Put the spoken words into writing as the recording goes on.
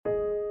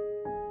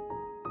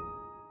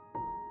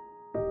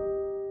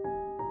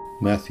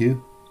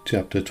Matthew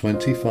chapter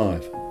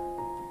 25.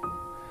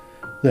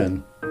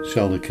 Then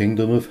shall the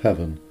kingdom of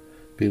heaven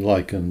be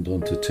likened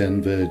unto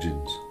 10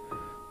 virgins,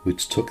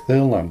 which took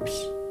their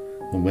lamps,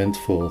 and went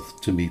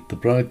forth to meet the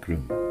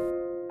bridegroom.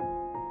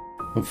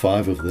 And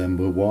 5 of them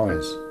were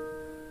wise,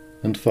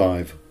 and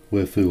 5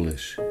 were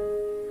foolish.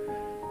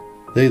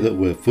 They that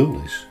were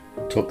foolish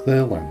took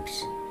their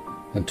lamps,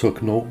 and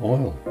took no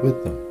oil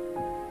with them.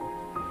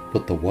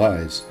 But the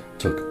wise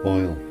took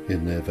oil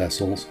in their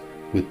vessels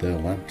with their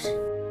lamps.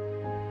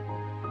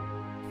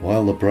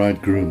 While the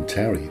bridegroom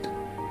tarried,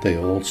 they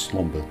all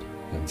slumbered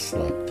and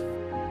slept.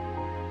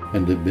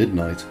 And at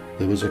midnight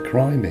there was a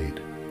cry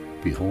made,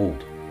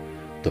 Behold,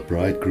 the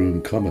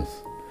bridegroom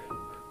cometh,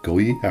 go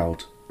ye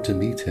out to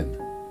meet him.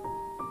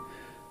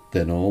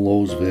 Then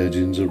all those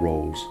virgins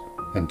arose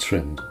and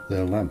trimmed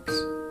their lamps.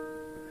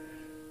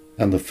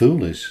 And the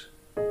foolish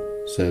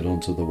said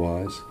unto the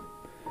wise,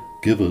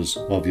 Give us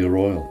of your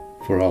oil,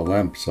 for our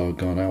lamps are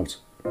gone out.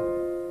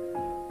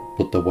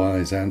 But the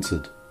wise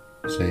answered,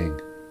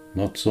 saying,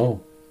 Not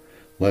so,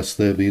 lest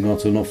there be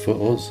not enough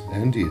for us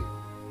and you.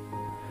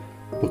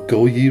 But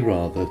go ye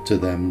rather to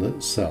them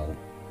that sell,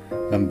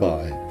 and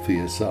buy for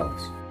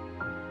yourselves.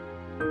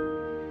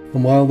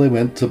 And while they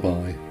went to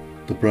buy,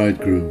 the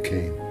bridegroom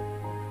came.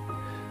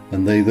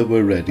 And they that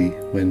were ready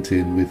went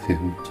in with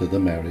him to the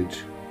marriage,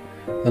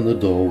 and the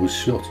door was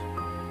shut.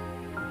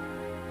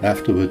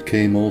 Afterward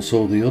came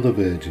also the other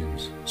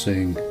virgins,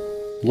 saying,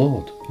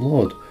 Lord,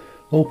 Lord,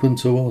 open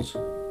to us.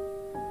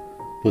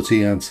 But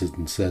he answered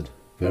and said,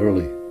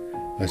 Verily,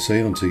 I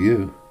say unto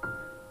you,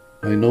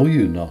 I know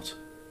you not.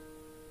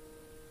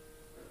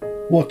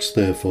 Watch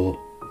therefore,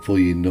 for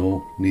ye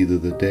know neither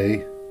the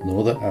day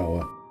nor the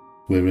hour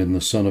wherein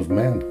the Son of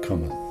Man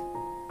cometh.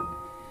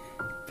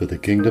 For the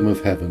kingdom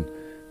of heaven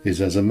is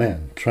as a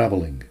man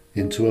travelling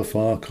into a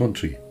far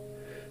country,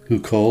 who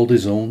called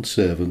his own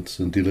servants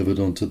and delivered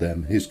unto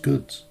them his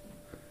goods.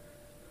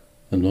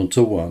 And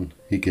unto one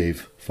he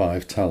gave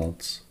 5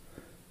 talents,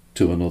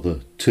 to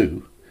another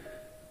 2,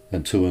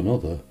 and to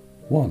another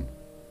 1,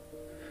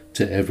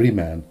 to every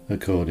man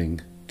according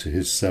to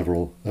his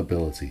several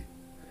ability,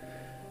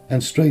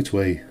 and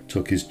straightway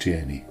took his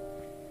journey.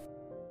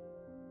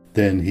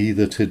 Then he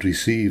that had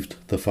received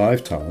the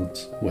 5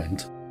 talents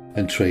went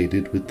and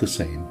traded with the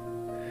same,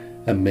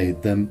 and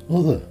made them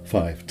other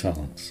 5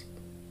 talents.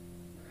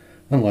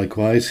 And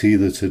likewise he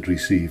that had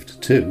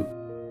received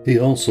 2, he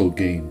also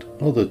gained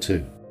other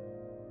 2.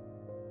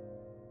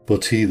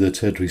 But he that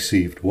had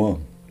received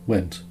 1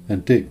 went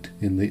and digged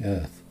in the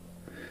earth,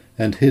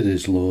 and hid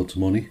his Lord's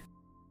money.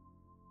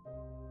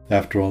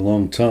 After a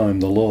long time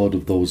the Lord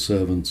of those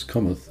servants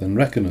cometh and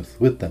reckoneth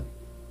with them.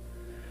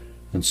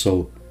 And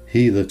so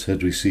he that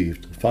had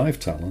received 5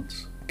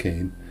 talents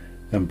came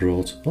and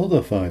brought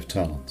other 5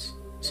 talents,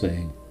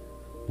 saying,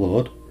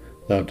 Lord,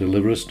 thou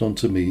deliverest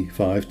unto me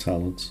 5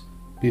 talents.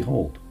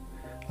 Behold,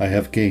 I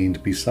have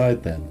gained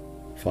beside them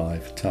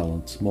 5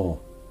 talents more.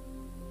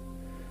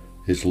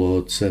 His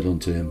Lord said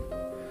unto him,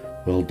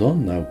 Well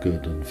done, thou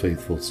good and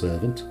faithful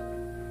servant.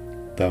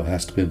 Thou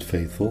hast been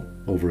faithful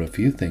over a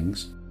few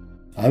things.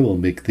 I will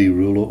make thee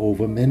ruler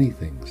over many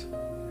things.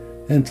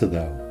 Enter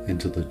thou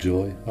into the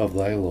joy of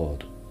thy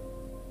Lord.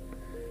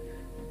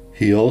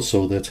 He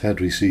also that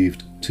had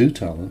received 2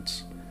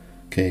 talents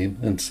came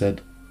and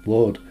said,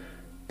 Lord,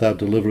 thou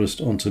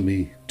deliverest unto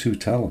me 2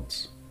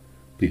 talents.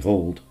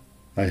 Behold,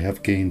 I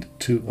have gained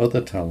 2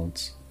 other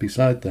talents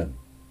beside them.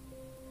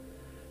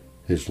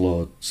 His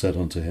Lord said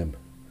unto him,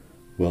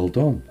 Well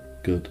done,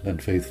 good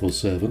and faithful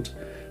servant.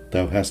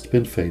 Thou hast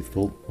been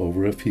faithful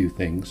over a few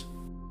things.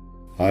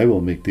 I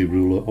will make thee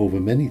ruler over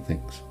many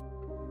things.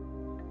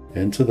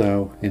 Enter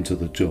thou into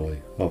the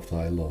joy of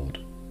thy Lord.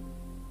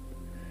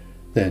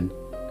 Then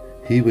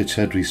he which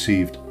had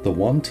received the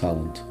 1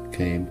 talent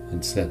came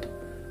and said,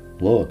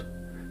 Lord,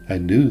 I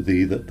knew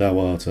thee that thou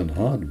art an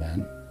hard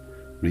man,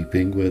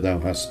 reaping where thou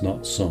hast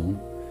not sown,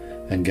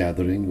 and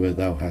gathering where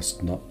thou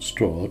hast not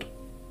strawed.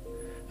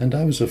 And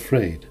I was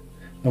afraid,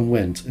 and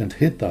went and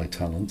hid thy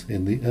talent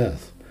in the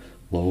earth.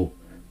 Lo,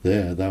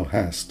 there thou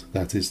hast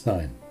that is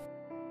thine.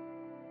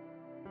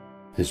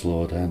 His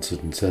Lord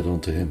answered and said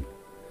unto him,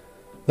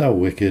 Thou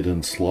wicked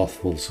and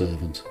slothful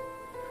servant,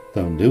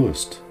 thou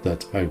knewest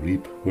that I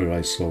reap where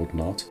I sowed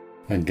not,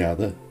 and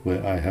gather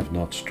where I have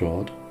not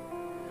strawed.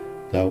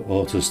 Thou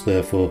oughtest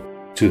therefore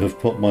to have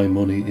put my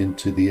money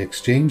into the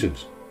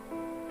exchangers,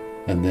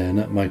 and then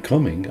at my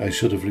coming I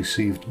should have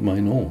received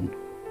mine own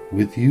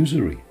with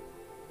usury.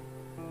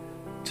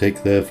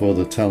 Take therefore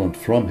the talent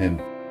from him,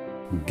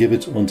 and give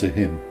it unto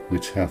him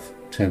which hath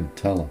 10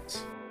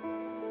 talents.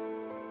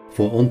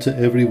 For unto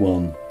every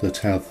one that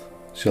hath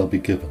shall be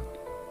given,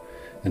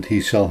 and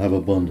he shall have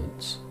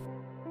abundance.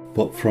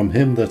 But from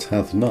him that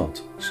hath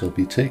not shall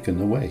be taken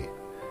away,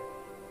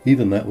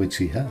 even that which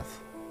he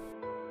hath.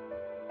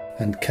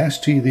 And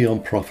cast ye the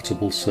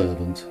unprofitable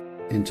servant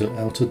into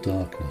outer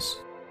darkness.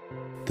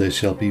 There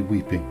shall be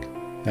weeping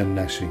and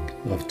gnashing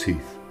of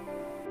teeth.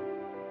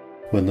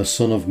 When the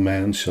Son of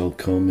Man shall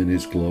come in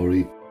his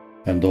glory,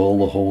 and all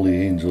the holy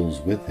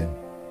angels with him,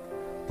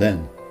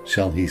 then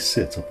shall he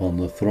sit upon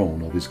the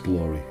throne of his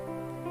glory.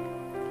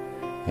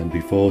 And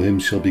before him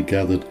shall be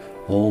gathered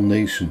all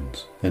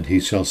nations, and he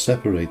shall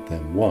separate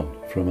them one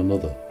from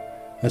another,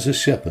 as a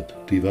shepherd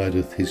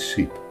divideth his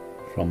sheep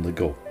from the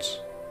goats.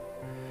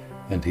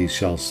 And he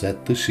shall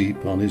set the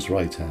sheep on his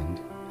right hand,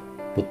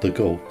 but the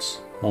goats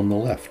on the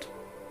left.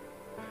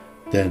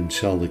 Then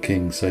shall the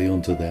king say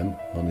unto them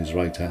on his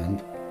right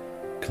hand,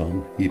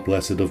 Come, ye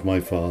blessed of my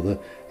Father,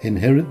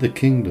 inherit the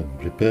kingdom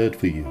prepared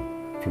for you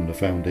from the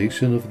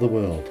foundation of the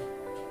world.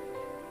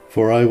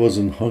 For I was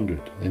an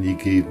hungered, and ye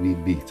gave me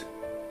meat.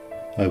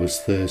 I was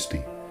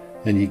thirsty,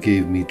 and ye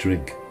gave me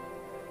drink.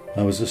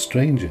 I was a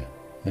stranger,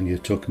 and ye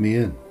took me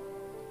in.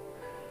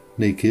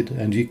 Naked,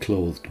 and ye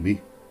clothed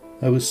me.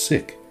 I was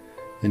sick,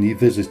 and ye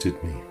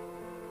visited me.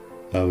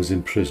 I was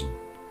in prison,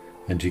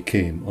 and ye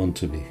came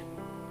unto me.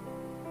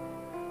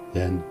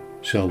 Then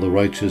shall the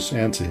righteous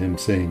answer him,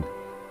 saying,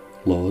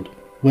 Lord,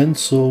 when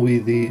saw we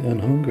thee an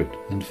hungered,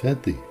 and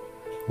fed thee,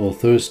 or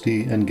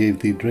thirsty, and gave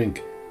thee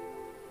drink?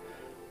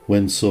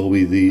 When saw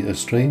we thee a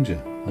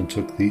stranger, and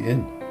took thee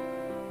in,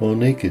 or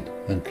naked,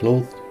 and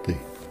clothed thee?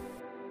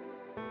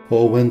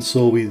 Or when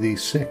saw we thee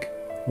sick,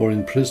 or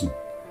in prison,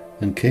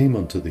 and came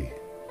unto thee?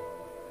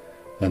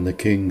 And the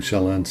king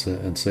shall answer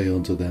and say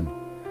unto them,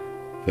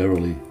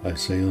 Verily I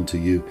say unto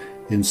you,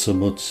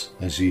 insomuch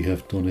as ye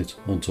have done it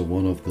unto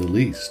one of the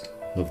least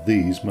of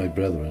these my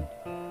brethren,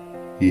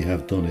 ye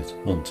have done it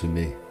unto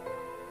me.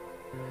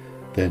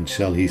 Then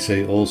shall he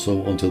say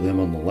also unto them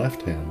on the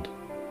left hand,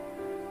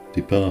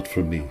 Depart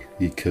from me,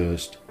 ye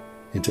cursed,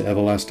 into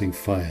everlasting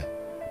fire,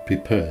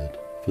 prepared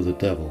for the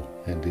devil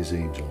and his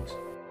angels.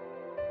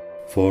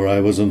 For I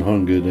was an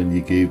hungered, and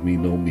ye gave me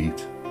no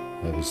meat.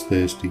 I was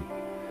thirsty,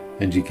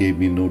 and ye gave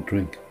me no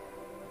drink.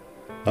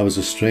 I was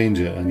a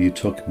stranger, and ye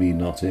took me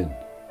not in.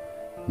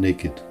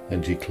 Naked,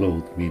 and ye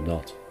clothed me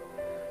not.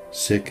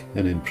 Sick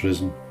and in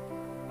prison,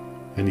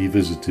 and ye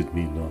visited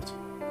me not.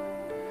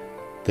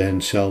 Then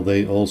shall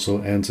they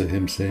also answer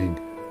him, saying,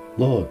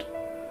 Lord,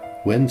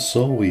 when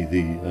saw we thee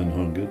an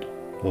hungered,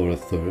 or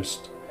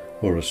athirst,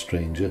 or a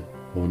stranger,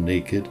 or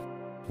naked,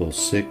 or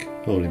sick,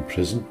 or in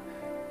prison,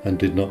 and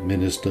did not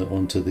minister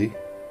unto thee?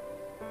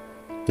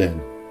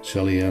 Then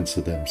shall he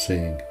answer them,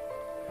 saying,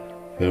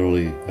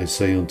 Verily I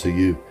say unto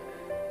you,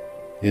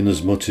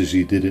 inasmuch as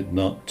ye did it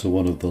not to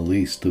one of the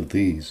least of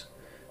these,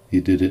 ye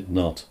did it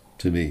not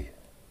to me.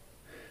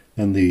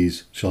 And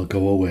these shall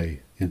go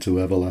away into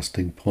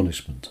everlasting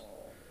punishment,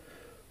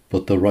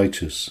 but the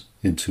righteous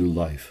into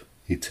life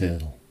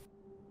eternal.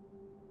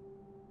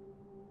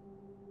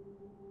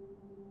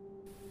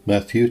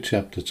 Matthew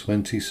chapter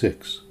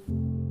 26.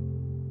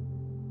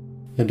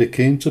 And it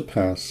came to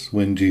pass,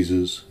 when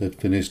Jesus had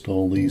finished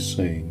all these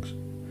sayings,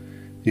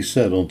 he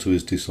said unto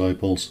his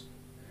disciples,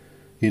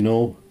 Ye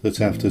know that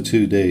after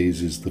 2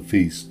 days is the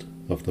feast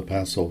of the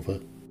Passover,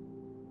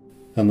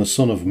 and the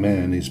Son of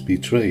Man is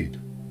betrayed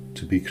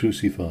to be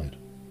crucified.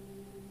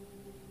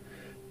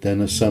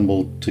 Then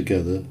assembled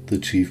together the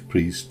chief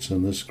priests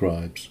and the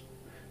scribes,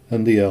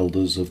 and the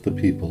elders of the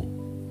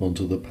people,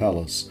 unto the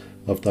palace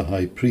of the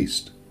high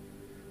priest,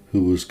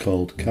 who was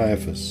called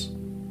Caiaphas,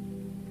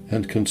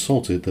 and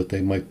consulted that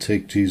they might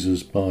take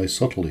Jesus by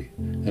subtlety,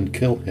 and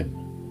kill him.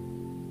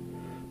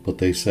 But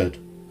they said,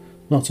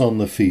 Not on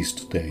the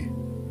feast day,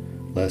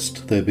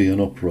 lest there be an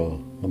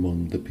uproar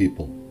among the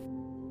people.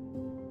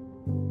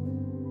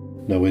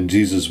 Now when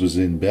Jesus was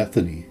in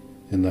Bethany,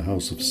 in the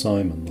house of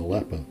Simon the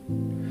leper,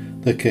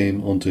 there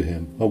came unto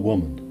him a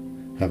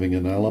woman, having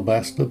an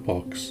alabaster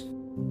box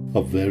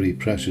of very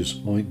precious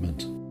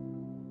ointment,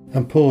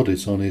 and poured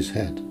it on his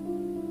head,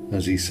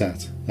 as he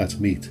sat at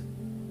meat.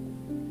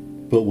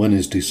 But when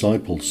his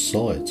disciples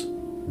saw it,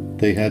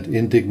 they had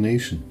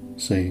indignation,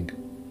 saying,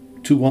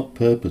 To what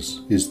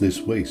purpose is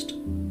this waste?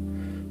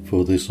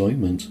 For this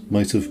ointment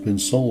might have been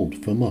sold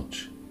for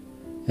much,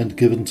 and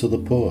given to the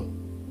poor.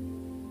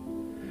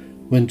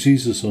 When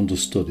Jesus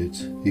understood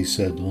it, he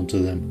said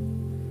unto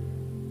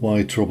them,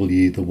 Why trouble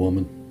ye the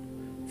woman?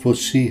 For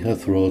she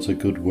hath wrought a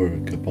good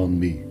work upon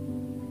me.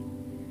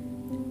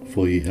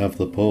 For ye have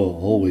the poor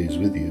always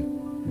with you,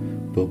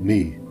 but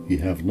me ye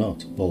have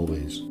not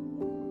always.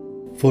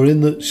 For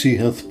in that she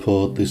hath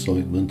poured this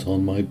ointment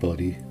on my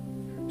body,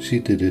 she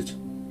did it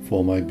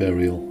for my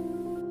burial.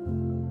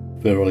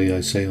 Verily I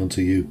say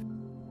unto you,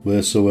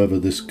 wheresoever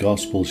this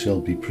gospel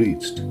shall be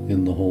preached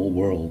in the whole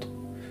world,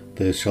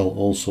 there shall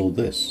also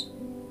this,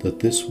 that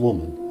this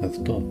woman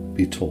hath done,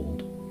 be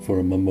told, for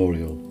a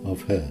memorial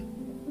of her.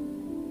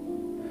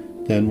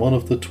 Then one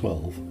of the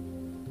 12,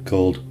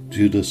 called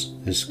Judas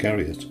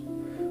Iscariot,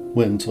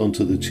 went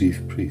unto the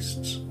chief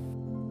priests,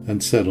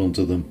 and said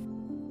unto them,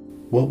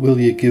 What will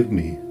ye give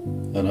me,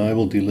 and I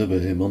will deliver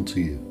him unto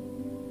you?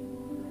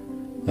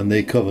 And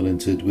they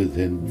covenanted with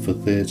him for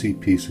 30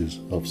 pieces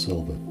of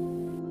silver.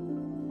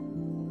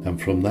 And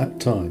from that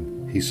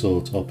time he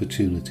sought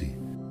opportunity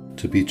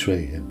to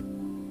betray him.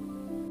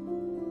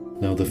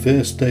 Now the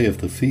first day of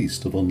the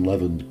feast of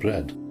unleavened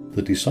bread,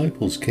 the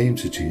disciples came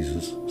to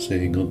Jesus,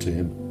 saying unto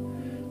him,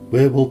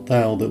 Where wilt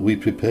thou that we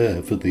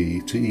prepare for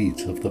thee to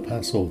eat of the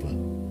Passover?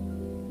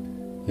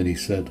 And he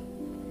said,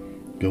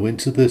 Go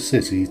into the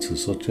city to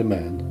such a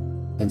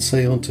man, and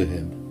say unto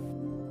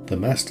him, The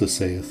Master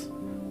saith,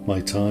 My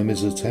time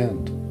is at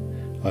hand.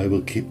 I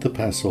will keep the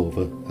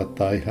Passover at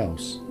thy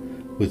house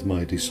with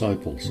my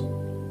disciples.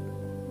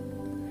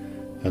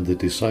 And the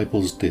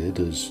disciples did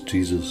as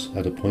Jesus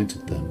had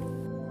appointed them,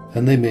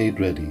 and they made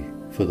ready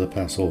for the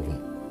Passover.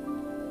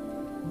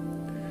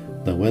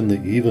 Now when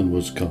the even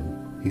was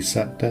come, he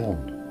sat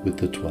down with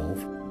the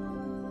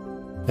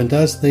 12. And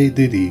as they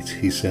did eat,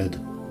 he said,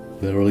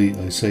 Verily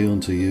I say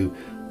unto you,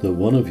 that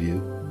one of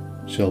you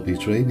shall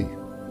betray me.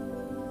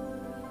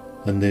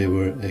 And they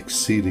were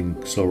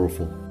exceeding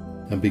sorrowful,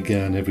 and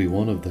began every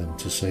one of them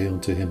to say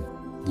unto him,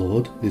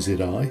 Lord, is it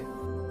I?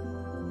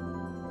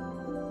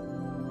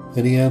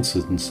 And he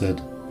answered and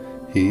said,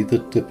 He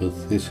that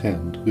dippeth his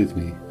hand with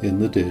me in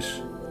the dish,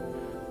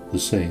 the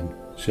same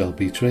shall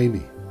betray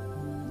me.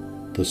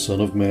 The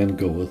Son of Man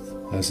goeth,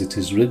 as it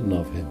is written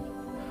of him.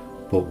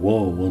 But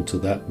woe unto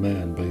that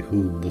man by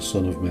whom the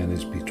Son of Man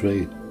is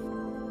betrayed.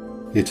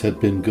 It had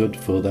been good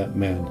for that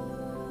man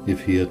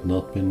if he had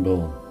not been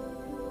born.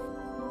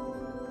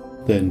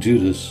 Then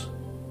Judas,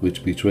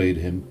 which betrayed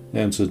him,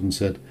 answered and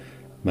said,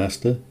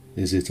 Master,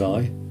 is it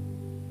I?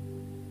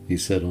 He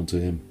said unto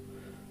him,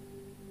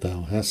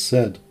 Thou hast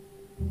said.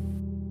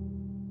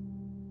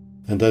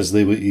 And as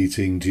they were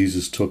eating,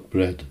 Jesus took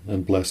bread,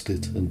 and blessed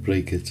it, and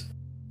brake it,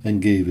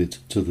 and gave it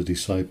to the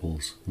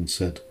disciples, and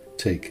said,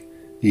 Take,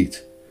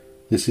 eat,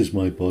 this is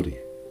my body.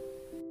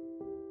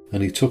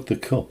 And he took the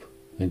cup,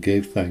 and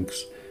gave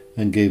thanks,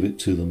 and gave it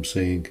to them,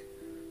 saying,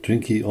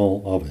 Drink ye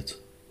all of it.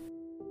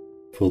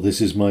 For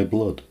this is my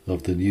blood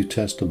of the New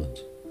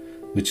Testament,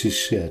 which is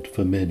shed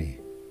for many,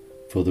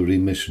 for the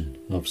remission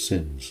of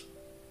sins.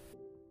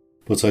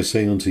 But I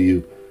say unto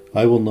you,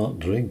 I will not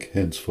drink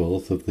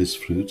henceforth of this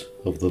fruit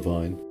of the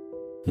vine,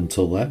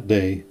 until that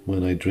day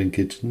when I drink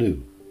it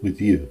new with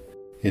you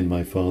in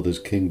my Father's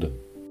kingdom.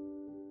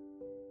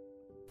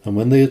 And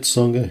when they had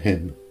sung a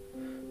hymn,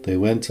 they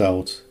went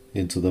out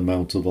into the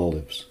Mount of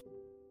Olives.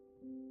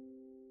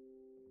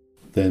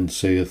 Then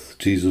saith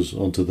Jesus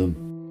unto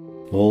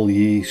them, All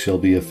ye shall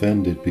be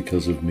offended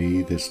because of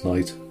me this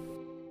night.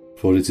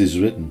 For it is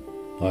written,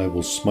 I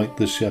will smite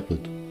the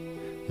shepherd,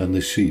 and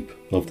the sheep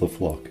of the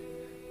flock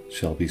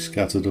shall be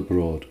scattered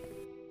abroad.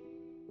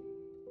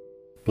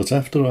 But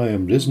after I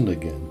am risen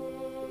again,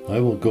 I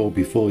will go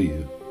before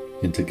you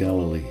into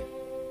Galilee.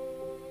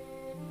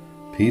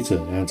 Peter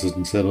answered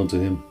and said unto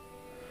him,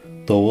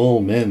 Though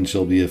all men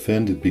shall be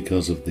offended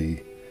because of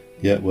thee,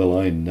 yet will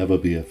I never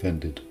be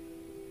offended.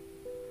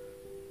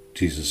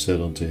 Jesus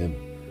said unto him,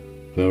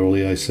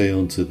 Verily I say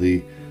unto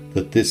thee,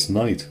 that this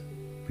night,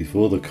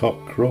 before the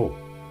cock crow,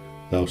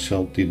 thou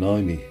shalt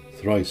deny me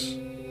thrice.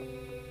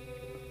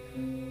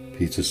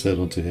 Peter said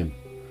unto him,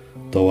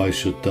 Though I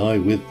should die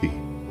with thee,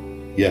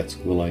 yet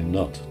will I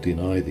not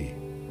deny thee.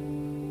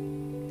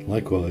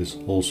 Likewise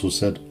also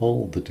said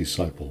all the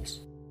disciples.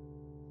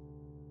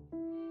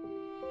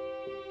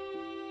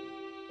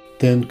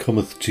 Then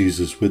cometh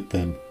Jesus with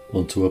them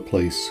unto a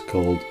place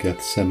called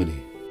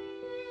Gethsemane,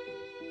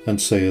 and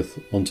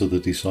saith unto the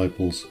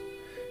disciples,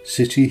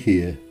 Sit ye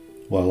here,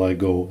 while I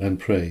go and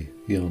pray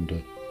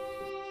yonder.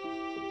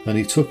 And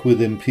he took with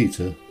him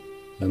Peter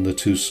and the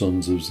 2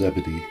 sons of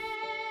Zebedee,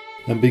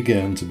 and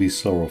began to be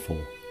sorrowful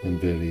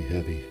and very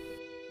heavy.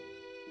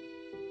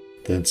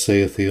 Then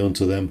saith he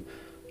unto them,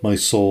 My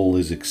soul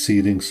is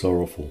exceeding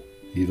sorrowful,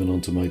 even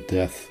unto my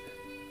death.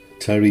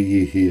 Tarry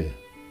ye here,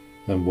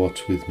 and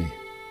watch with me.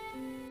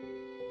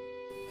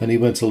 And he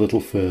went a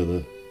little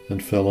further,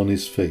 and fell on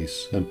his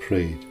face, and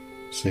prayed,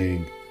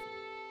 saying,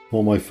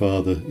 O my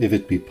Father, if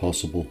it be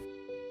possible,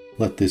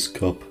 let this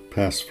cup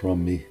pass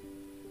from me.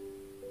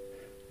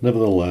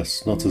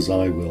 Nevertheless, not as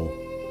I will,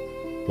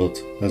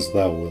 but as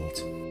thou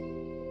wilt.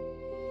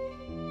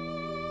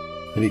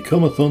 And he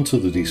cometh unto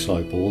the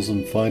disciples,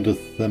 and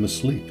findeth them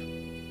asleep,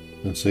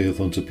 and saith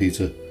unto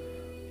Peter,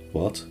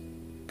 What?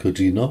 Could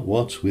ye not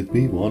watch with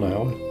me 1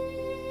 hour?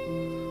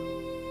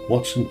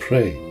 Watch and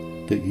pray,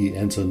 that ye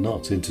enter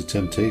not into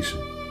temptation.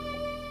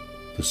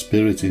 The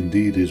spirit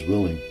indeed is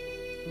willing,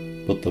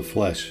 but the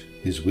flesh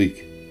is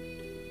weak.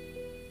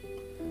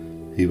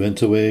 He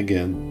went away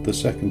again the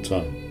 2nd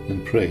time,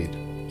 and prayed,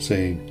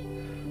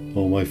 saying,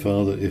 O my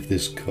Father, if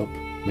this cup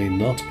may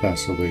not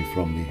pass away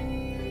from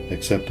me,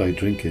 except I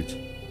drink it,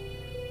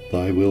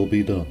 thy will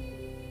be done.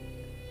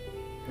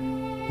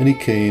 And he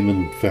came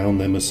and found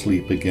them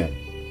asleep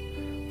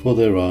again, for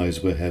their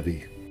eyes were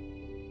heavy.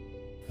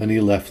 And he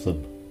left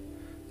them,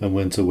 and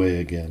went away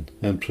again,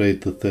 and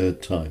prayed the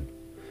 3rd time,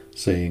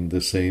 saying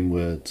the same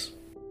words.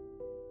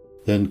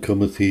 Then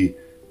cometh he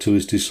to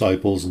his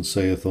disciples, and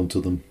saith unto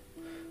them,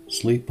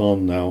 Sleep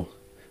on now,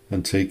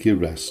 and take your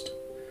rest.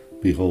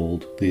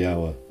 Behold, the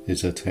hour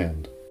is at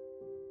hand,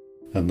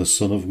 and the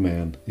Son of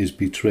Man is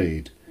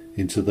betrayed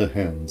into the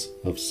hands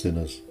of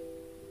sinners.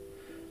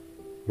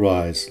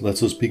 Rise,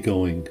 let us be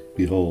going.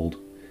 Behold,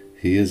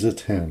 he is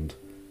at hand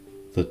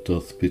that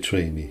doth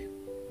betray me.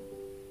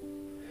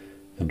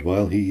 And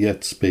while he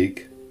yet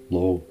spake,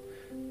 lo,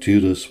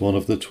 Judas, one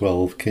of the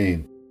 12,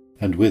 came,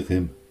 and with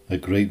him a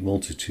great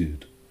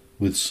multitude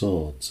with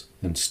swords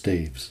and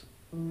staves,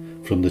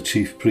 from the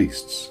chief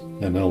priests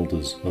and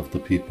elders of the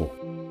people.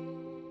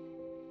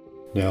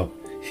 Now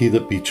he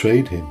that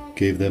betrayed him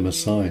gave them a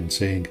sign,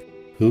 saying,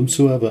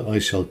 Whomsoever I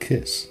shall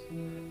kiss,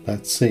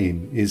 that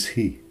same is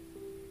he.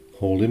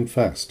 Hold him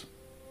fast.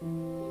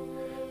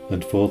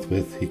 And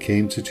forthwith he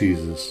came to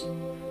Jesus,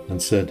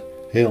 and said,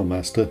 Hail,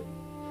 Master,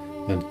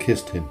 and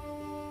kissed him.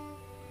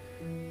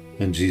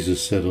 And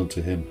Jesus said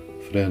unto him,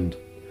 Friend,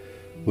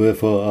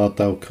 wherefore art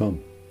thou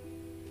come?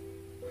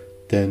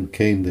 Then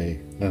came they,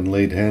 and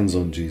laid hands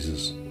on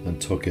Jesus, and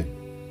took him.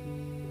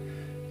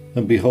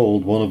 And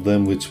behold, one of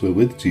them which were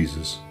with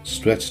Jesus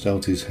stretched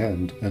out his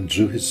hand, and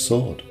drew his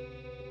sword,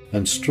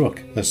 and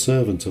struck a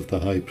servant of the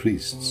high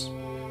priest's,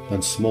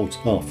 and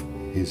smote off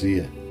his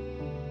ear.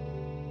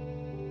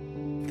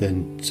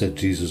 Then said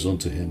Jesus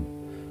unto him,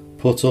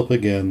 Put up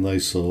again thy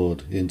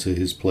sword into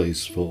his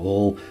place, for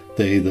all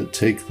they that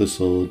take the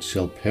sword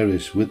shall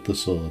perish with the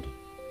sword.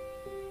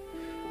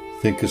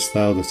 Thinkest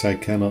thou that I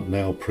cannot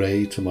now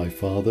pray to my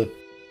Father,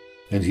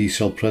 and he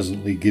shall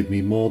presently give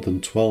me more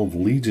than 12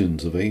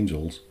 legions of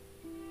angels?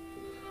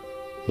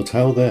 But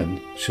how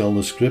then shall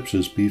the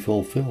Scriptures be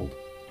fulfilled?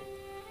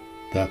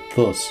 That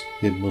thus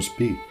it must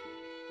be.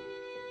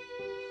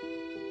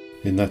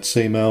 In that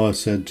same hour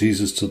said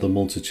Jesus to the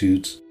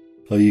multitudes,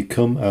 Are ye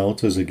come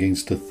out as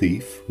against a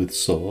thief with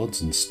swords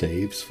and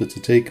staves for to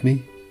take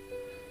me?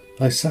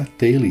 I sat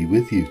daily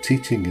with you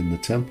teaching in the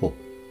temple,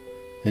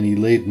 and ye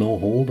laid no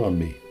hold on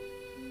me.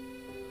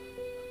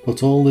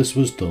 But all this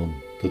was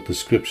done, that the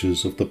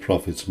Scriptures of the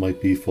prophets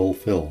might be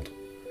fulfilled.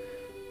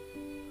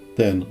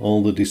 Then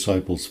all the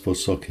disciples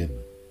forsook him,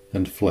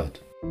 and fled.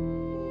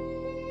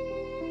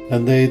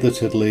 And they that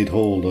had laid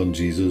hold on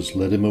Jesus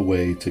led him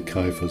away to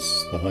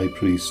Caiaphas the high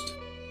priest,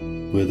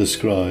 where the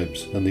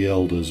scribes and the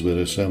elders were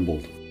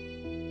assembled.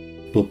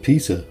 But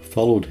Peter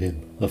followed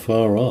him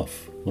afar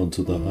off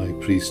unto the high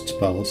priest's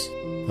palace,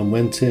 and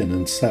went in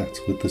and sat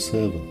with the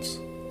servants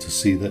to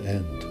see the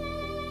end.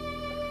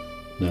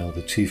 Now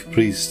the chief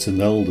priests and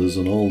elders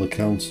and all the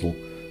council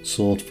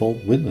sought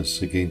false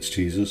witness against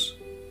Jesus,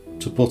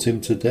 to put him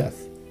to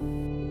death,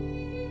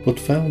 but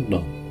found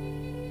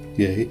none.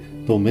 Yea,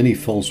 though many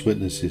false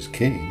witnesses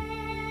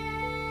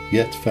came,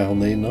 yet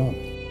found they none.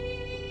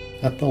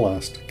 At the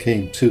last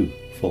came 2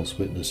 false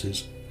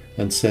witnesses,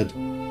 and said,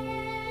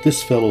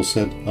 This fellow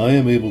said, I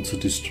am able to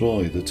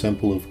destroy the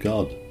temple of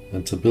God,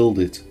 and to build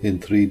it in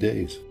 3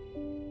 days.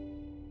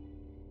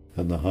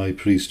 And the high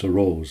priest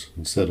arose,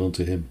 and said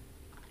unto him,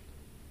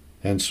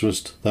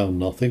 Answerest thou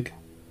nothing?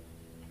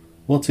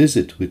 What is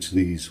it which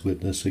these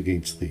witness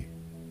against thee?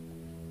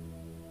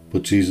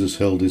 But Jesus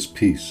held his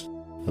peace,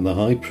 and the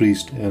high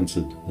priest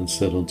answered and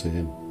said unto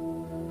him,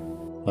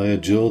 I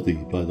adjure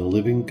thee by the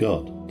living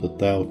God, that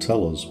thou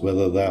tell us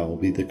whether thou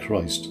be the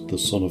Christ, the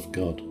Son of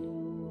God.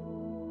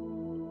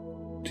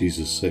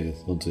 Jesus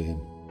saith unto him,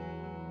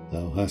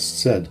 Thou hast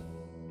said.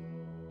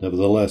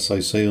 Nevertheless I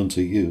say unto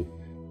you,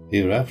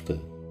 Hereafter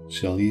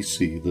shall ye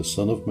see the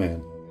Son of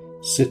Man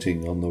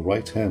sitting on the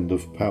right hand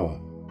of power,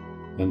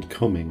 and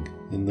coming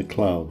in the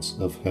clouds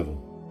of heaven.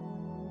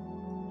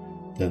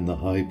 Then the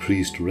high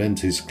priest rent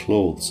his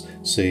clothes,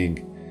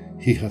 saying,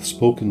 He hath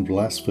spoken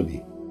blasphemy.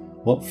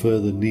 What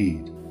further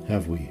need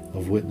have we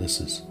of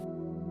witnesses?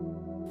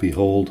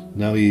 Behold,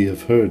 now ye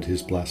have heard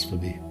his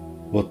blasphemy.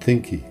 What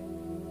think ye?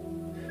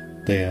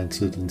 They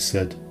answered and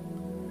said,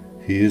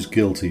 He is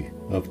guilty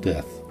of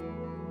death.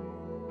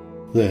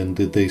 Then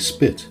did they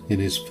spit in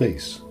his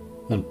face,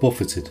 and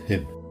buffeted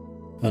him,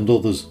 and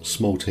others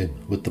smote him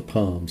with the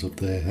palms of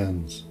their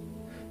hands,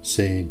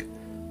 saying,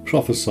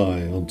 Prophesy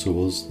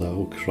unto us,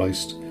 thou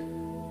Christ.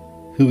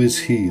 Who is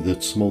he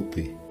that smote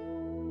thee?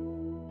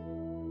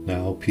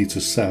 Now Peter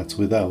sat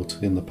without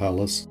in the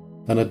palace,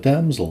 and a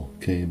damsel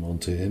came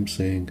unto him,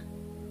 saying,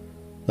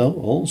 Thou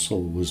also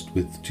wast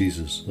with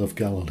Jesus of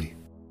Galilee.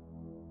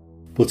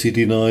 But he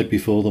denied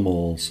before them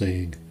all,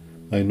 saying,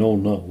 I know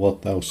not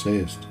what thou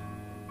sayest.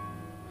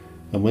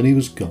 And when he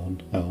was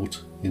gone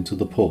out into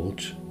the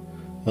porch,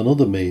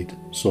 another maid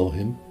saw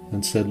him,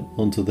 and said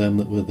unto them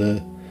that were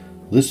there,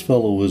 This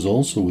fellow was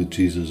also with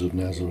Jesus of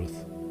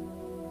Nazareth.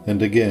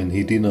 And again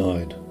he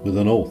denied with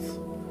an oath,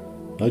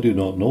 I do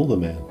not know the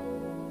man.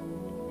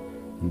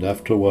 And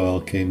after a while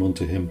came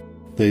unto him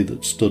they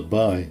that stood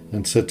by,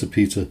 and said to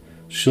Peter,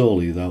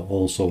 Surely thou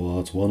also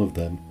art one of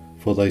them,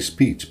 for thy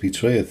speech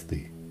betrayeth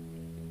thee.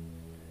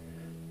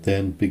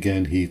 Then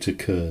began he to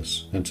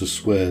curse and to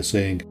swear,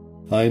 saying,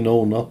 I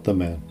know not the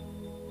man.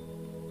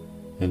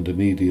 And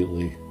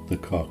immediately the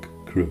cock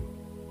crew.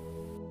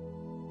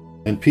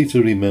 And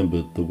Peter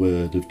remembered the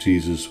word of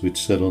Jesus,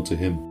 which said unto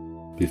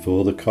him,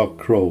 Before the cock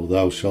crow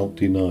thou shalt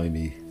deny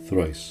me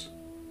thrice.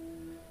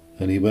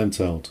 And he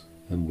went out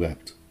and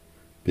wept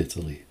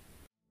bitterly.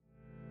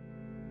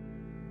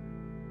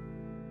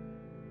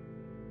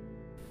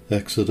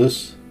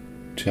 Exodus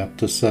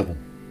chapter 7.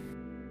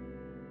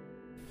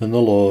 And the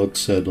Lord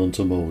said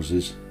unto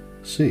Moses,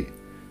 See,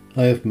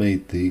 I have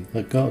made thee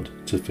a god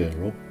to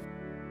Pharaoh,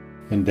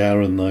 and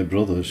Aaron thy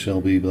brother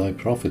shall be thy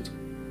prophet.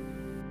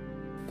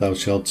 thou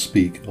shalt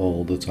speak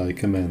all that I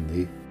command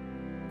thee,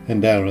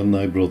 and Aaron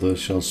thy brother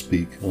shall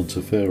speak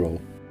unto Pharaoh,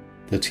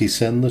 that he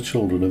send the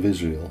children of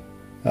Israel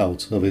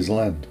out of his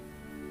land.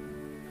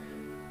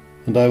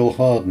 And I will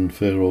harden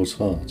Pharaoh's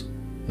heart,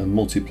 and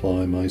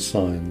multiply my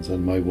signs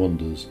and my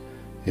wonders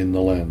in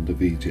the land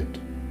of Egypt.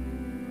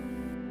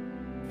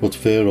 But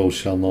Pharaoh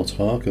shall not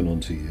hearken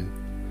unto you,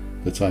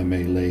 that I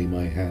may lay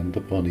my hand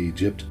upon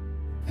Egypt,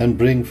 and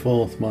bring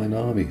forth mine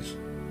armies,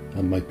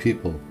 and my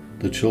people,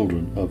 the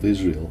children of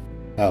Israel,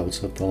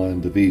 out of the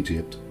land of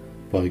Egypt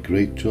by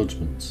great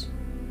judgments.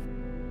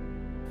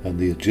 And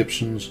the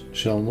Egyptians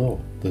shall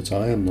know that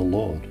I am the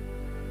Lord,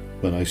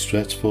 when I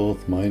stretch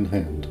forth mine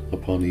hand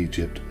upon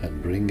Egypt,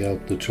 and bring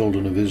out the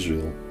children of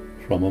Israel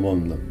from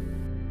among them.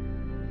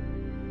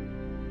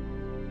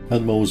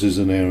 And Moses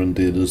and Aaron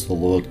did as the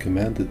Lord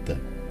commanded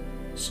them,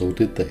 so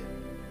did they.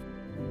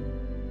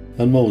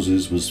 And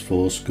Moses was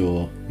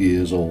 80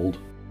 years old,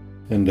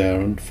 and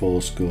Aaron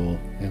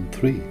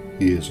 83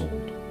 years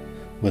old,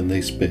 when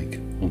they spake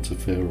unto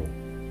Pharaoh.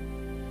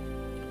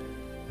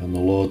 And the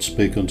Lord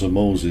spake unto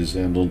Moses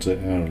and unto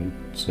Aaron,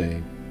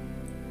 saying,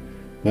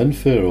 When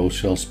Pharaoh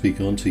shall speak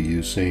unto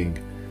you, saying,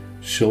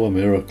 Show a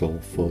miracle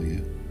for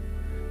you,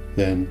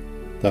 then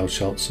thou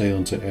shalt say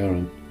unto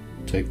Aaron,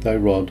 Take thy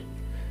rod,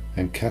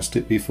 and cast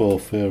it before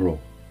Pharaoh,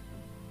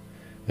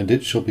 and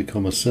it shall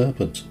become a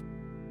serpent.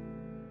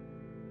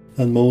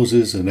 And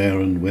Moses and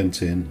Aaron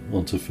went in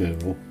unto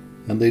Pharaoh,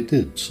 and they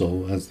did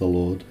so as the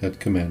Lord had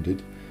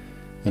commanded.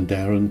 And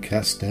Aaron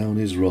cast down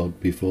his rod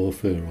before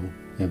Pharaoh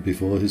and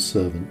before his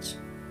servants,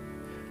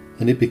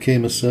 and it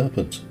became a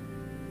serpent.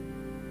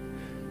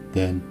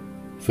 Then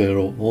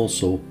Pharaoh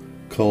also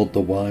called the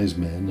wise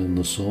men and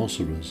the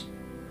sorcerers,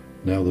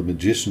 now the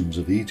magicians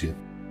of Egypt.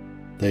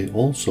 They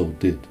also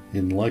did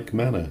in like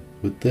manner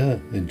with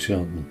their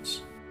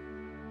enchantments.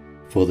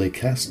 For they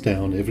cast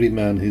down every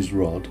man his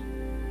rod,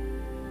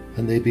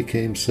 and they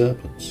became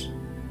serpents.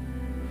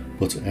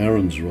 But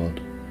Aaron's rod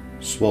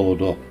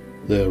swallowed up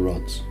their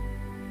rods.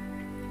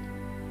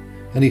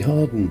 And he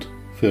hardened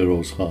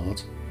Pharaoh's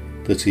heart,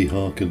 that he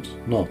hearkened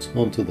not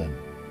unto them,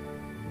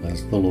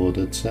 as the Lord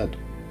had said.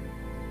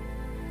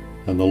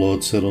 And the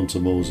Lord said unto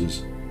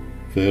Moses,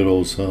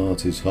 Pharaoh's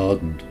heart is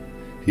hardened,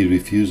 he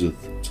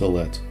refuseth to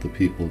let the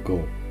people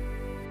go.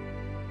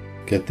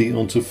 Get thee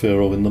unto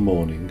Pharaoh in the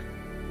morning,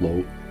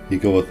 lo, he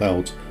goeth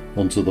out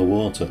unto the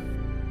water,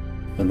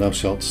 and thou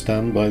shalt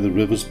stand by the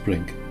river's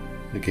brink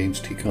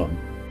against he come,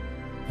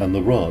 and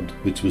the rod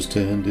which was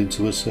turned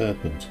into a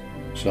serpent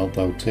shalt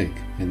thou take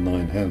in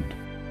thine hand.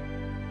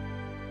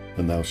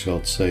 And thou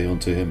shalt say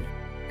unto him,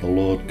 The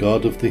Lord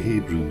God of the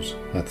Hebrews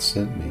hath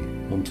sent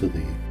me unto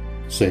thee,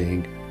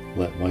 saying,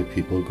 Let my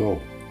people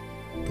go,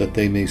 that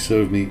they may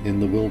serve me in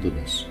the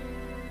wilderness.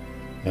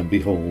 And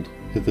behold,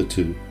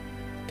 hitherto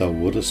thou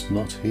wouldest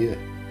not hear.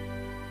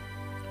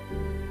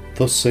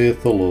 Thus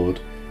saith the Lord,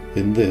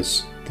 In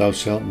this thou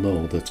shalt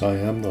know that I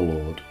am the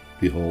Lord.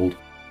 Behold,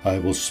 I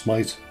will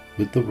smite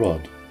with the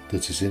rod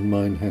that is in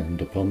mine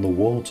hand upon the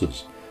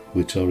waters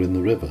which are in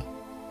the river,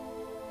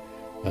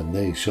 and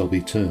they shall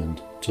be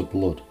turned to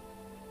blood.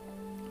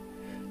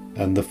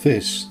 And the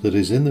fish that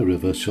is in the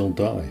river shall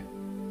die,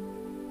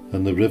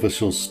 and the river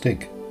shall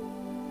stink,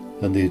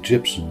 and the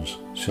Egyptians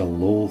shall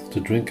loathe to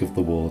drink of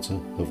the water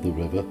of the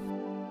river.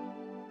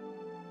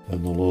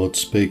 And the Lord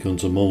spake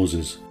unto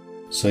Moses,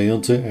 Say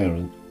unto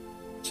Aaron,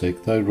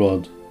 Take thy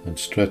rod, and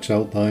stretch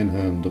out thine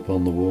hand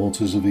upon the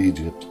waters of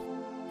Egypt,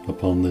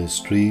 upon their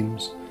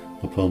streams,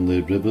 upon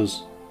their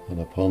rivers, and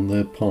upon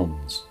their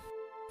ponds,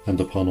 and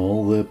upon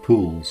all their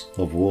pools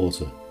of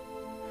water,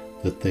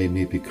 that they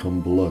may become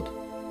blood,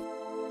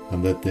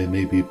 and that there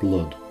may be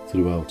blood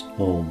throughout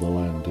all the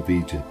land of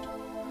Egypt,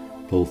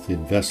 both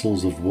in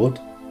vessels of wood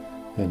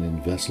and in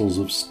vessels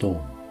of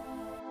stone.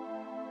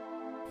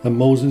 And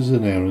Moses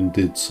and Aaron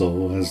did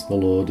so as the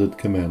Lord had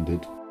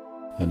commanded,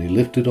 and he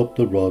lifted up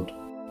the rod,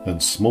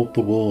 and smote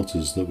the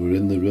waters that were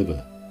in the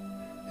river,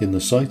 in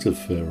the sight of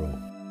Pharaoh,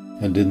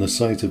 and in the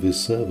sight of his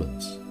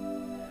servants.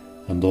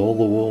 And all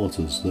the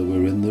waters that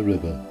were in the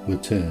river were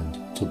turned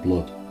to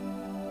blood.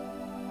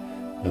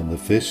 And the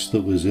fish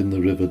that was in the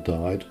river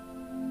died,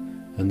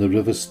 and the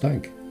river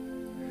stank,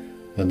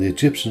 and the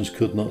Egyptians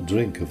could not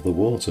drink of the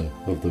water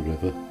of the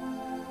river,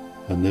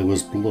 and there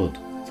was blood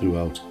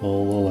throughout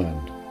all the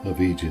land of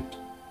Egypt.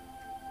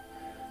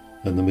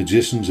 And the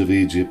magicians of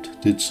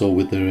Egypt did so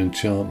with their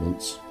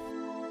enchantments,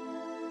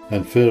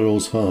 and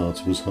Pharaoh's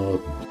heart was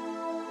hardened,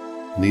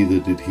 neither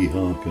did he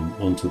hearken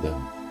unto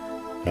them,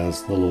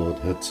 as the Lord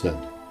had said.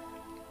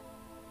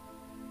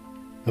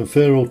 And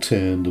Pharaoh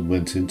turned and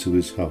went into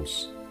his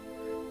house,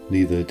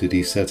 neither did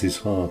he set his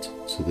heart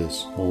to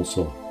this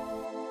also.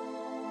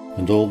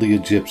 And all the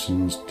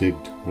Egyptians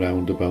digged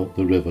round about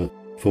the river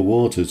for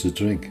water to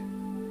drink,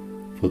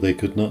 for they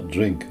could not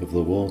drink of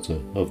the water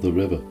of the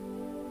river.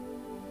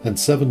 And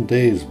 7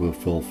 days were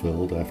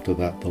fulfilled after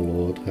that the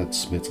Lord had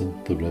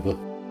smitten the river.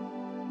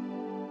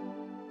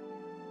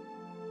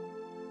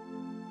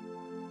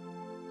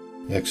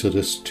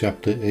 Exodus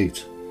chapter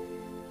 8.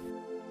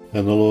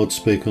 And the Lord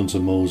spake unto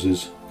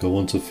Moses, Go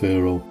unto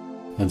Pharaoh,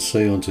 and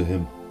say unto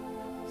him,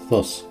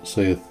 Thus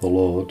saith the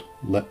Lord,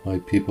 Let my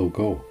people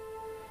go,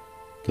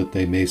 that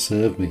they may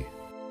serve me.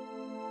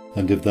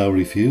 And if thou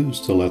refuse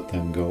to let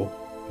them go,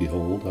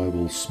 behold, I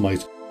will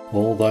smite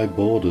all thy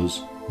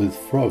borders with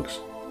frogs.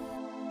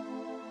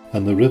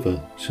 And the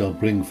river shall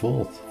bring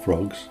forth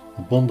frogs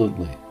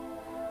abundantly,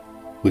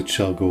 which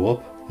shall go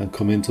up and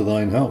come into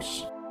thine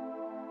house,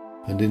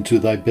 and into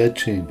thy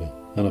bedchamber,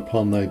 and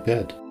upon thy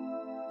bed,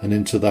 and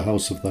into the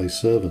house of thy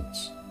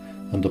servants,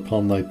 and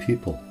upon thy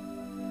people,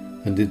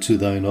 and into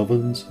thine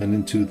ovens, and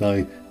into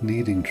thy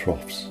kneading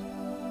troughs.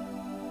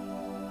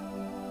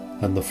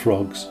 And the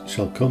frogs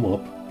shall come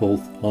up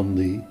both on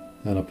thee,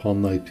 and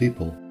upon thy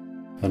people,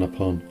 and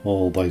upon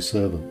all thy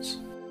servants.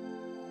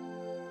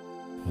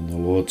 And the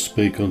Lord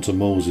spake unto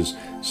Moses,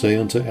 Say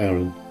unto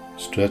Aaron,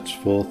 Stretch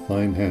forth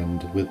thine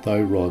hand with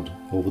thy rod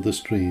over the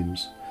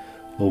streams,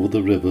 over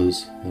the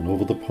rivers, and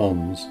over the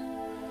ponds,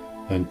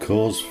 and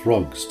cause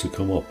frogs to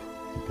come up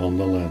upon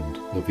the land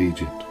of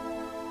Egypt.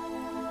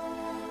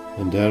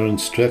 And Aaron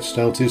stretched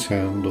out his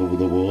hand over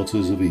the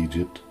waters of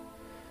Egypt,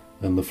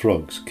 and the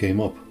frogs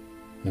came up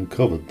and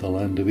covered the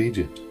land of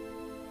Egypt.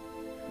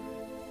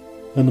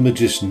 And the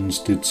magicians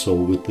did so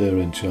with their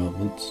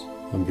enchantments,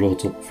 and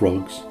brought up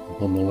frogs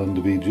upon the land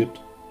of Egypt.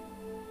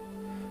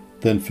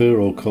 Then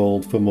Pharaoh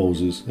called for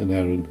Moses and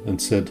Aaron,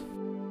 and said,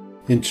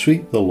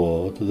 Entreat the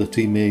Lord that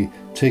he may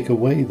take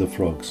away the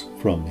frogs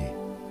from me,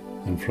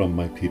 and from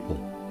my people,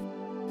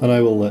 and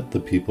I will let the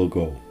people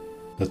go,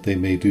 that they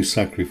may do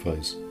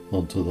sacrifice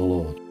unto the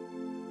Lord.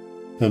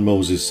 And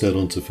Moses said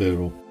unto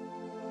Pharaoh,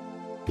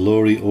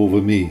 Glory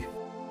over me,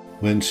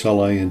 when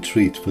shall I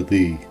entreat for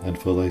thee, and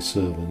for thy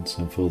servants,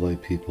 and for thy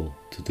people,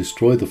 to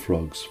destroy the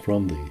frogs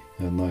from thee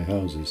and thy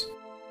houses,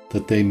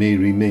 that they may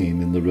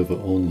remain in the river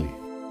only?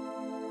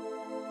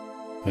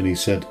 And he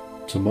said,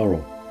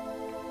 Tomorrow.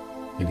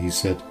 And he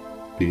said,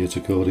 Be it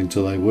according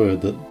to thy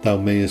word, that thou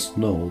mayest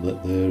know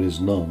that there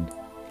is none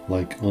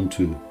like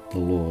unto the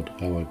Lord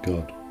our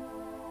God.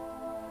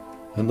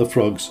 And the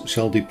frogs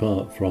shall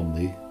depart from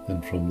thee,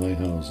 and from thy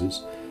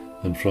houses,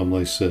 and from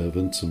thy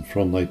servants, and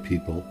from thy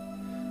people.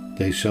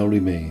 They shall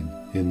remain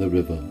in the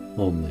river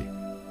only.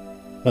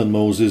 And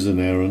Moses and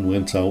Aaron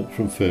went out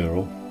from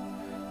Pharaoh,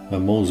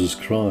 and Moses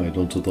cried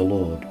unto the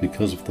Lord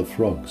because of the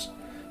frogs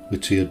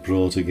which he had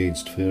brought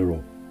against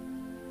Pharaoh.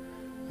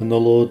 And the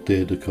Lord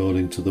did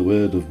according to the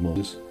word of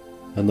Moses,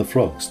 and the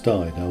frogs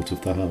died out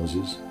of the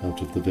houses,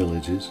 out of the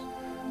villages,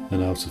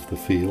 and out of the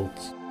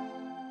fields.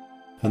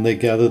 And they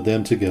gathered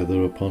them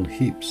together upon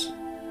heaps,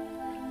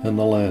 and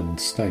the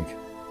land stank.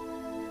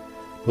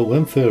 But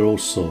when Pharaoh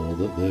saw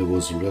that there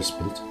was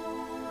respite,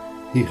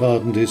 he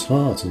hardened his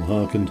heart, and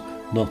hearkened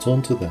not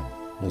unto them,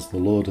 as the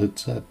Lord had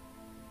said.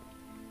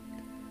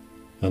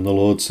 And the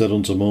Lord said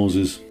unto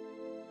Moses,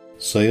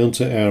 Say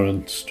unto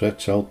Aaron,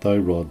 Stretch out thy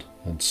rod,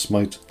 and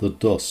smite the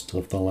dust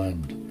of the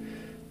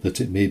land,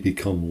 that it may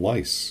become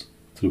lice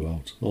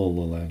throughout all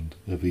the land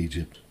of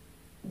Egypt.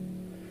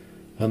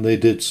 And they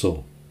did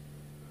so.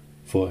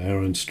 For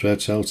Aaron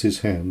stretched out his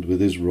hand with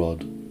his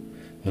rod,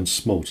 and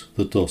smote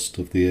the dust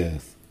of the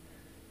earth,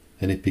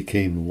 and it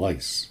became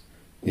lice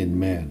in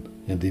man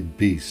and in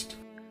beast.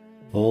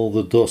 All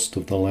the dust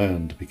of the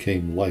land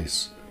became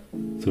lice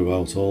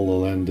throughout all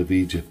the land of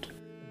Egypt.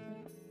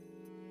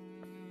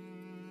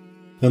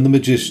 And the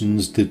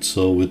magicians did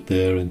so with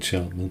their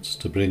enchantments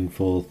to bring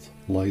forth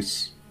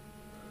lice,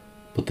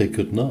 but they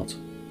could not.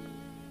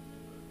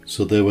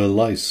 So there were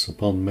lice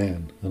upon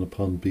man and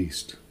upon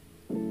beast.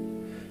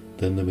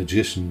 Then the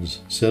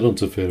magicians said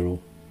unto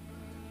Pharaoh,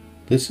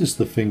 This is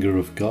the finger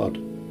of God.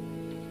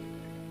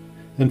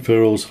 And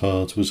Pharaoh's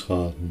heart was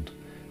hardened,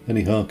 and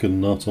he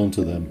hearkened not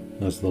unto them,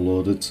 as the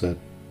Lord had said.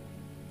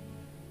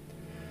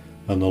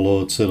 And the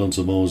Lord said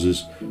unto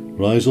Moses,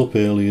 Rise up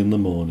early in the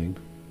morning,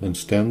 and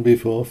stand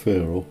before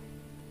Pharaoh,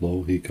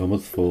 lo, he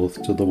cometh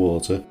forth to the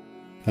water,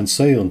 and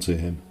say unto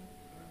him,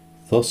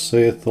 Thus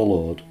saith the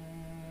Lord,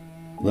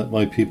 Let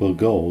my people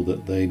go,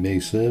 that they may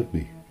serve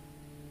me.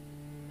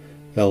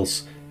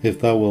 Else, if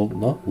thou wilt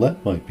not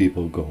let my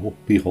people go,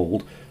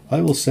 behold,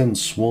 I will send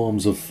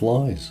swarms of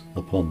flies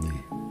upon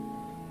thee,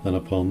 and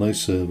upon thy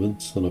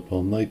servants, and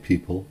upon thy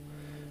people,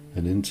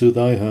 and into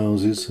thy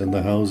houses, and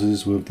the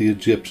houses of the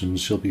Egyptians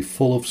shall be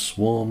full of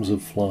swarms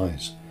of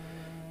flies,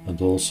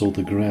 and also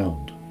the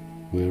ground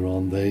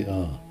whereon they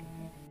are.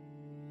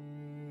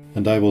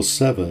 And I will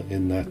sever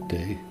in that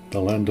day the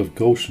land of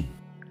Goshen,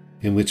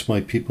 in which my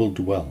people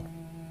dwell,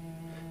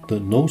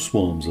 that no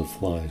swarms of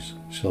flies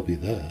shall be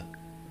there,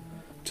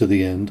 to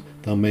the end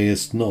thou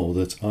mayest know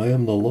that I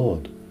am the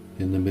Lord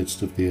in the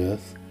midst of the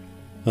earth.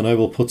 And I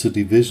will put a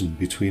division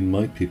between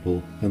my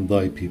people and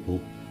thy people.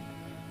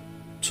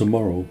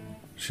 Tomorrow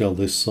shall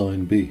this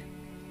sign be.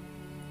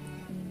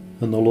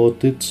 And the Lord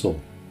did so.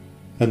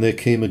 And there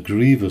came a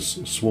grievous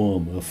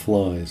swarm of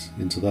flies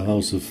into the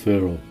house of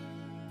Pharaoh,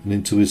 and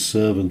into his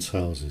servants'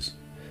 houses,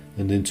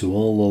 and into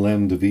all the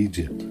land of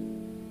Egypt.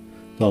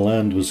 The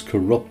land was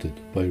corrupted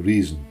by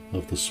reason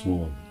of the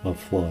swarm of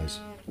flies.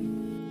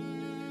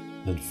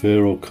 And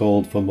Pharaoh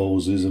called for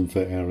Moses and for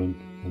Aaron,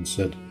 and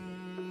said,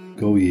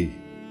 Go ye,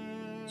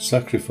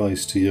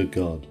 sacrifice to your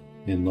God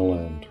in the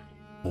land.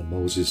 And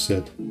Moses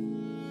said,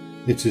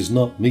 It is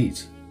not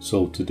meet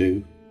so to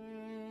do,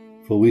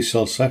 for we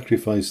shall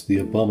sacrifice the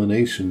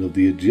abomination of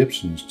the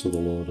Egyptians to the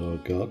Lord our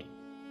God.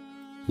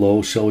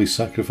 Lo, shall we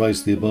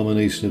sacrifice the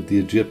abomination of the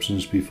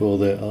Egyptians before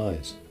their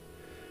eyes,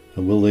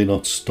 and will they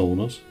not stone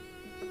us?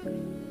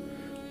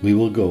 We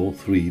will go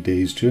 3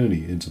 days'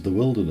 journey into the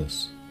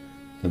wilderness,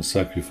 and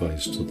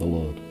sacrifice to the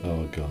Lord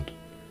our God,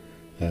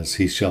 as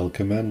he shall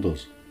command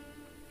us.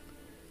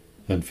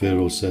 And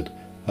Pharaoh said,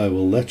 I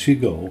will let you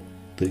go,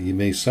 that ye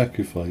may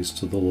sacrifice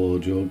to the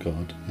Lord your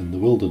God in the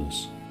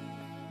wilderness.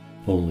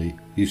 Only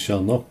ye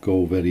shall not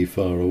go very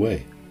far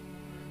away.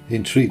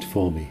 Entreat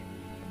for me.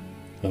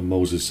 And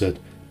Moses said,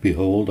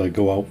 Behold, I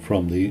go out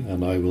from thee,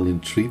 and I will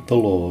entreat the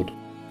Lord,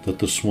 that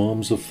the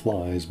swarms of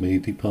flies may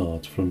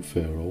depart from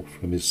Pharaoh,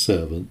 from his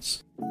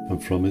servants,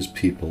 and from his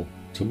people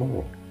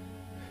tomorrow.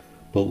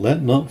 But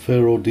let not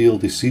Pharaoh deal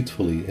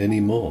deceitfully any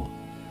more,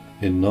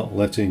 in not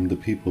letting the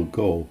people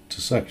go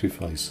to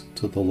sacrifice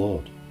to the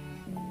Lord.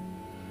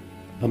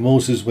 And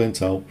Moses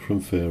went out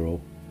from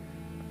Pharaoh,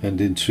 and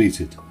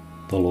entreated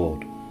the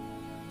Lord.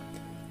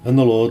 And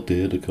the Lord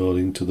did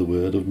according to the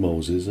word of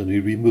Moses, and he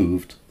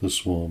removed the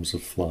swarms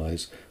of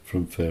flies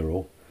from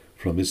Pharaoh,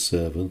 from his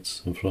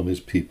servants, and from his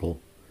people.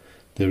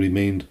 There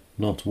remained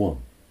not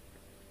one.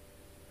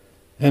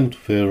 And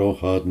Pharaoh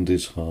hardened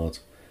his heart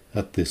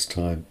at this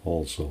time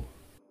also,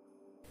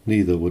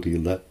 neither would he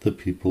let the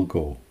people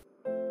go.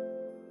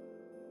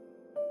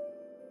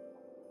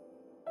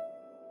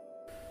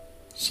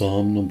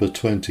 Psalm number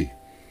 20.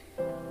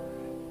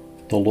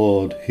 The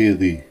Lord hear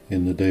thee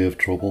in the day of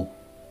trouble.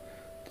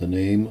 The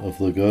name of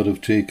the God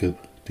of Jacob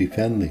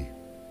defend thee.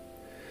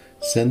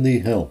 Send thee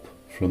help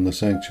from the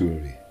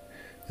sanctuary,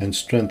 and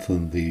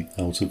strengthen thee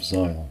out of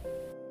Zion.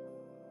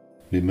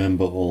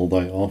 Remember all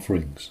thy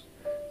offerings,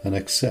 and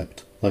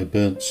accept thy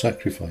burnt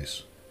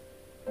sacrifice.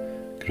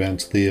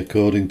 Grant thee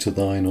according to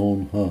thine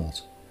own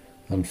heart,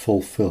 and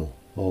fulfill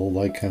all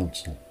thy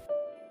counsel.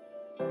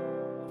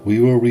 We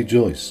will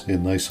rejoice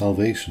in thy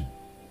salvation,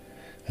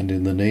 and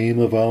in the name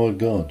of our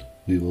God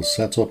we will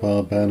set up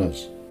our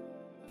banners.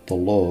 The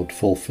Lord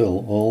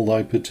fulfill all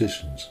thy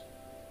petitions.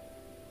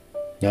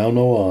 Now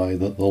know I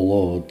that the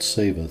Lord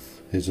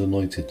saveth his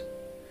anointed.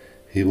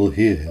 He will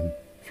hear him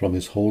from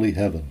his holy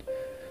heaven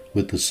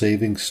with the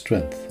saving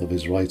strength of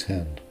his right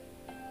hand.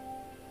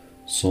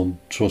 Some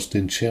trust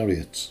in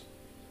chariots,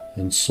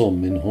 and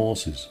some in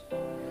horses,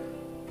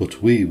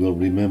 but we will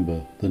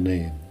remember the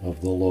name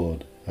of the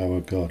Lord our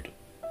God.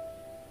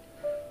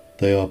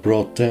 They are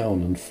brought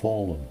down and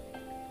fallen,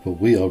 but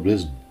we are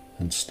risen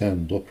and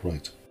stand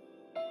upright.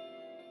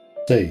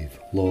 Save,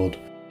 Lord,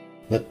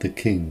 let the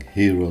King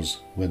hear us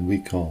when we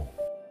call.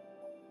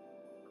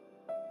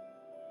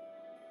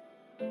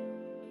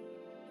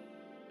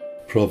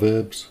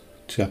 Proverbs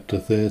chapter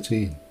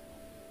 13.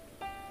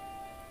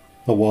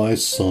 A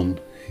wise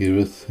son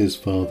heareth his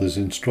father's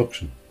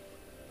instruction,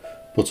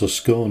 but a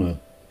scorner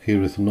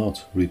heareth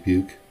not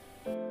rebuke.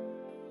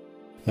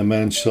 A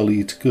man shall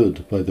eat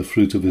good by the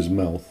fruit of his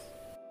mouth,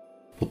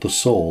 but the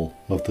soul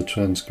of the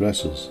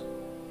transgressors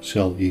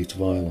shall eat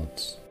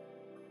violence.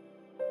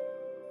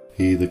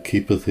 He that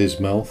keepeth his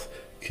mouth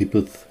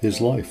keepeth his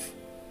life,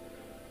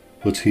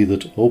 but he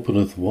that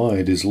openeth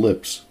wide his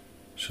lips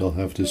shall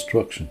have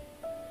destruction.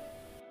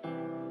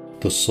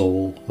 The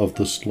soul of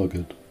the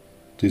sluggard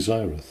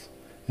desireth,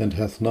 and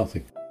hath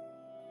nothing,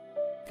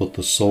 but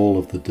the soul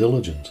of the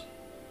diligent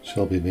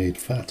shall be made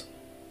fat.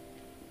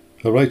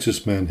 A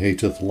righteous man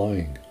hateth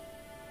lying,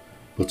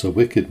 but a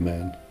wicked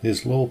man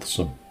is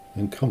loathsome,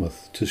 and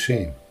cometh to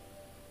shame.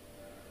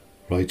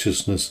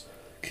 Righteousness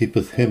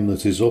keepeth him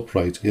that is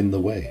upright in the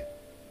way,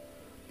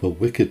 but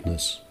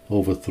wickedness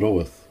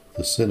overthroweth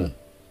the sinner.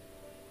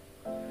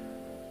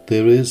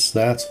 There is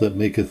that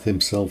maketh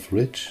himself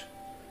rich,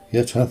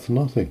 yet hath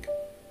nothing.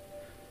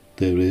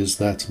 There is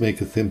that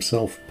maketh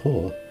himself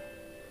poor,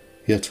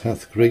 yet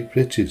hath great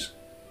riches.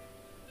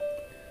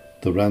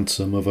 The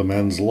ransom of a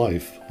man's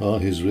life are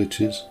his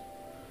riches,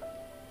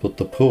 but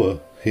the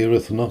poor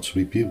heareth not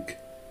rebuke.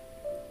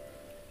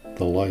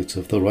 The light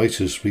of the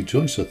righteous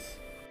rejoiceth,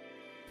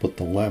 but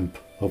the lamp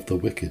of the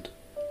wicked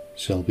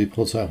shall be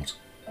put out.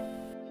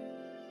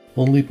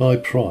 Only by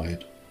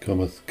pride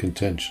cometh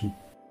contention,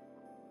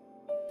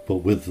 but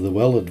with the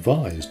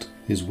well-advised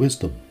is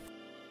wisdom.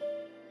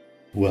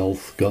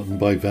 Wealth gotten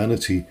by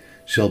vanity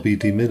shall be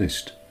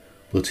diminished,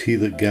 but he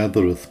that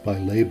gathereth by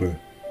labour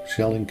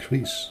shall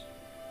increase.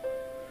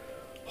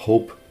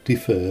 Hope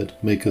deferred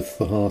maketh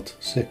the heart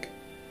sick,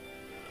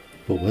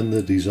 but when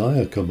the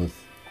desire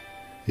cometh,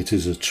 it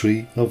is a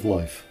tree of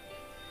life.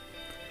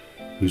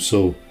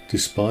 Whoso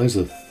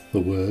despiseth the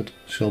word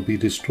shall be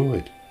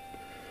destroyed,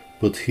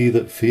 but he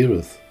that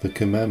feareth the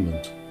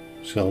commandment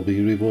shall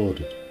be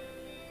rewarded.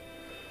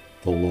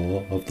 The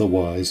law of the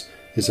wise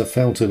is a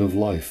fountain of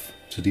life,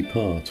 to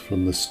depart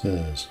from the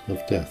snares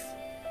of death.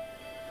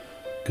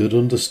 Good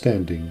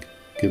understanding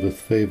giveth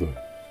favour,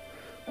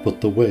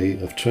 but the way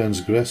of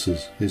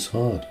transgressors is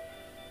hard.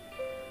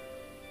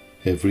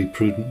 Every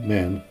prudent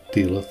man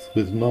dealeth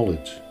with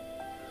knowledge,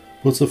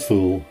 but a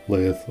fool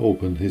layeth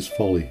open his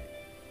folly.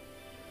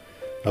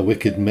 A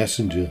wicked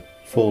messenger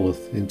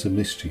falleth into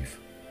mischief,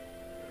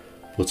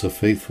 but a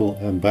faithful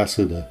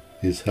ambassador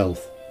is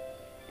health.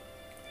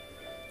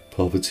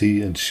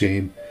 Poverty and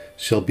shame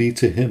shall be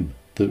to him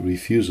that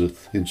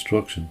refuseth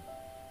instruction,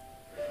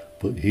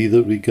 but he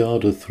that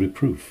regardeth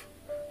reproof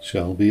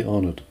shall be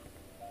honoured.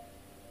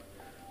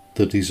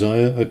 The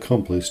desire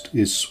accomplished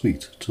is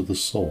sweet to the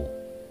soul,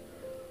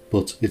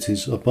 but it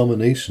is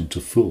abomination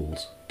to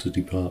fools to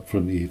depart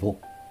from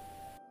evil.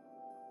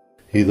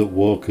 He that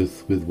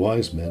walketh with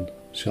wise men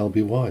shall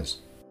be wise,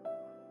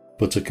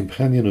 but a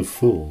companion of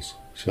fools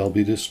shall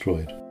be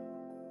destroyed.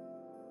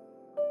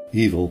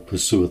 Evil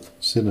pursueth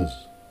sinners,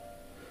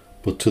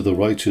 but to the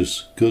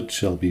righteous good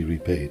shall be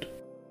repaid.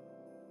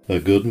 A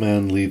good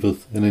man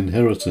leaveth an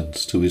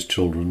inheritance to his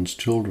children's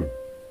children,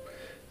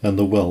 and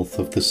the wealth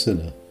of the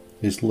sinner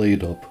is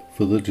laid up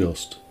for the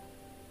just.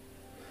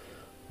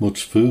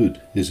 Much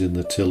food is in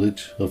the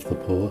tillage of the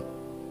poor,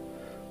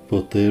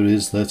 but there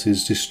is that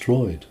is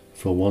destroyed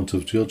for want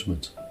of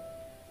judgment.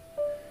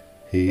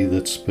 He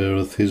that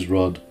spareth his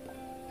rod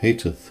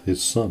hateth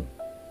his son,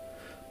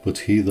 but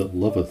he that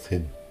loveth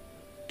him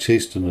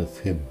chasteneth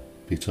him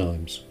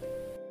betimes.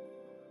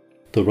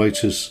 The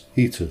righteous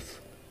eateth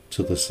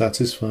to the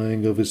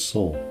satisfying of his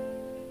soul,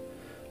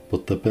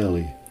 but the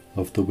belly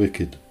of the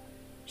wicked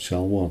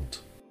shall want.